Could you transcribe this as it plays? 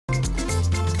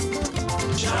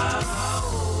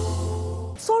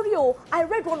sorry, I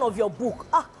read one of your book.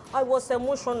 I was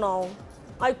emotional.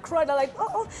 I cried. I'm like,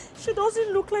 she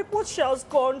doesn't look like what she has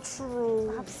gone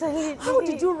through. Absolutely. How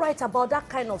did you write about that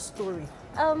kind of story?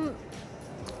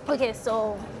 Okay,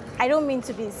 so I don't mean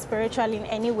to be spiritual in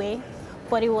any way,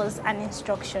 but it was an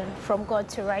instruction from God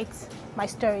to write my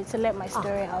story, to let my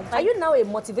story out. Are you now a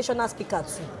motivational speaker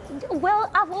too? Well,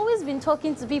 I've always been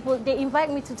talking to people. They invite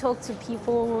me to talk to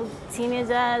people,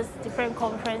 teenagers, different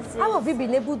conferences. How have you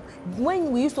been able,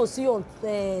 when we used to see you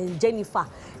on Jennifer,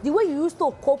 the way you used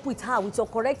to cope with her, with your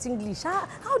correct English,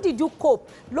 how did you cope?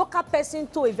 Local person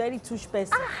to a very touch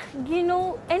person. You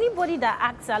know, anybody that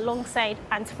acts alongside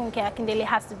Auntie Funke Akindele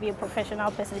has to be a professional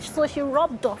person. So she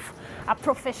rubbed off a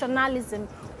professionalism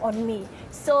on me.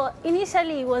 So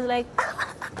initially it was like,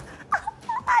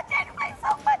 Jennifer is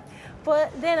so fun.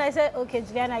 But then I said, okay,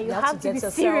 Juliana, you have to be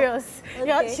serious.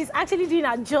 Okay. She's actually doing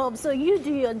her job, so you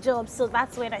do your job. So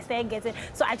that's when I started getting,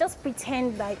 so I just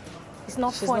pretend like it's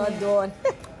not funny. She's not done.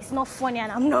 It's not funny,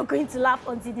 and I'm not going to laugh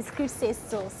until the script says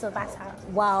so. So that's how.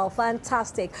 Wow,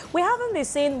 fantastic. We haven't been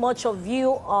seeing much of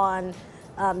you on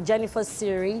Jennifer's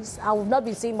series. I have not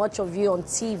been seeing much of you on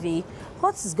TV.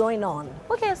 What is going on?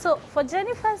 Okay, so for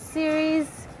Jennifer's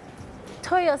series,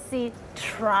 Toyosi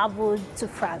traveled to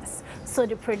France. So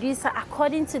the producer,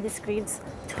 according to the script,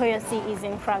 Toyosi is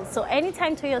in France. So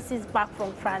anytime Toyosi is back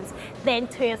from France, then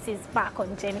Toyosi is back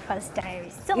on Jennifer's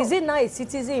diary. So, is it now a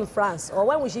citizen in France, or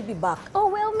when will she be back? Oh,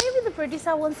 well, maybe the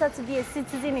producer wants her to be a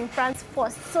citizen in France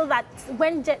first, so that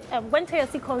when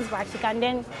Toyosi comes back, she can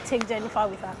then take Jennifer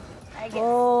with her.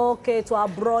 Okay, to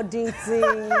abroading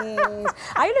things.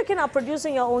 Are you looking at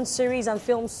producing your own series and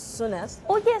films soonest?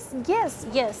 Oh,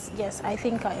 yes. I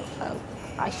think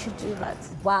I should do that.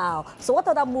 Wow. So what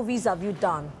other movies have you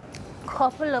done?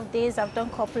 Couple of days. I've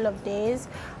done Couple of Days.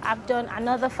 I've done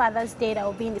Another Father's Day that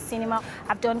will be in the cinema.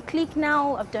 I've done Click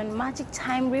Now. I've done Magic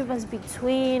Time, Rivers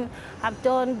Between. I've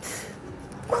done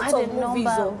quite a number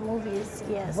of movies,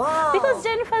 yes. Wow. Because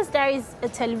Jennifer's Diary is a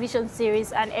television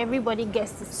series and everybody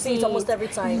gets to see it almost every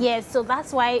time. Yes, so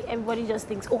that's why everybody just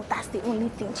thinks, oh, that's the only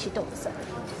thing she does.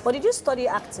 But did you study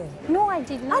acting? No, I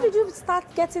did not. How did you start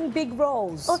getting big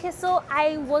roles? Okay, so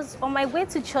I was on my way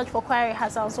to church for choir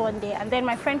rehearsals one day, and then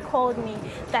my friend called me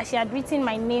that she had written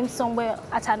my name somewhere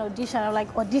at an audition. I'm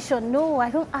like, audition? No,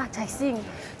 I don't act, I sing.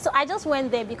 So I just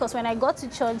went there because when I got to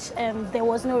church, there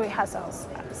was no rehearsals.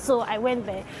 So I went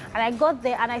there, and I got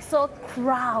there, and I saw a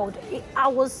crowd. I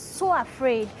was so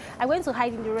afraid. I went to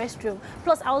hide in the restroom.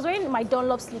 Plus, I was wearing my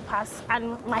Dunlop slippers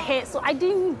and my hair, so I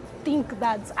didn't think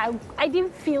that, I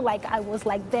didn't feel like I was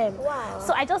like them. Wow.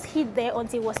 So I just hid there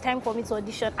until it was time for me to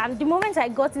audition. And the moment I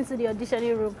got into the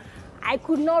auditioning room, I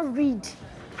could not read.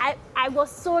 I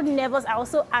was so nervous, I was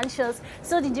so anxious.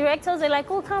 So the directors were like,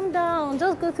 oh, calm down,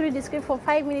 just go through the script for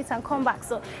 5 minutes and come back.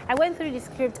 So I went through the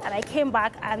script and I came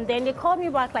back, and then they called me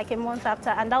back like a month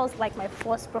after, and that was like my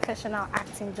first professional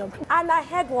acting job. And I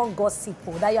heard one gossip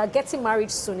that you are getting married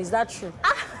soon. Is that true?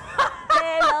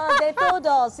 Hello, they told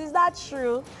us. Is that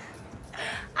true?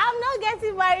 I'm not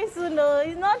getting married soon, no.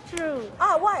 It's not true.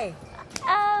 Why?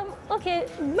 Okay,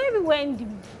 maybe when the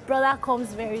brother comes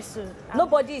very soon.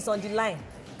 Nobody is on the line.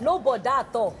 Nobody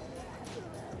at all.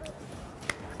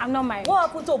 I'm not married. What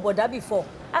happened to Oboda before?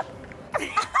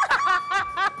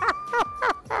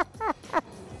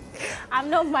 I'm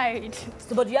not married.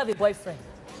 So, but you have a boyfriend?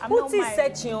 Who is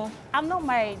searching? I'm not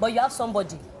married. But you have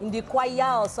somebody in the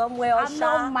choir or somewhere. I'm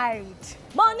not married.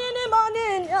 Morning,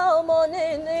 morning, oh,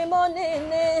 morning,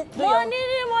 morning,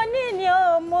 morning,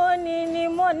 oh,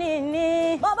 morning,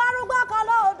 morning. Mabarugba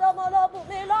kalodo molobu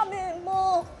mi lomi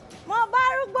mu.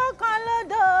 Mabarugba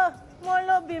kalodo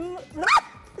molobi mu.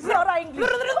 English.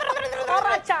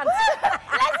 Ora chant.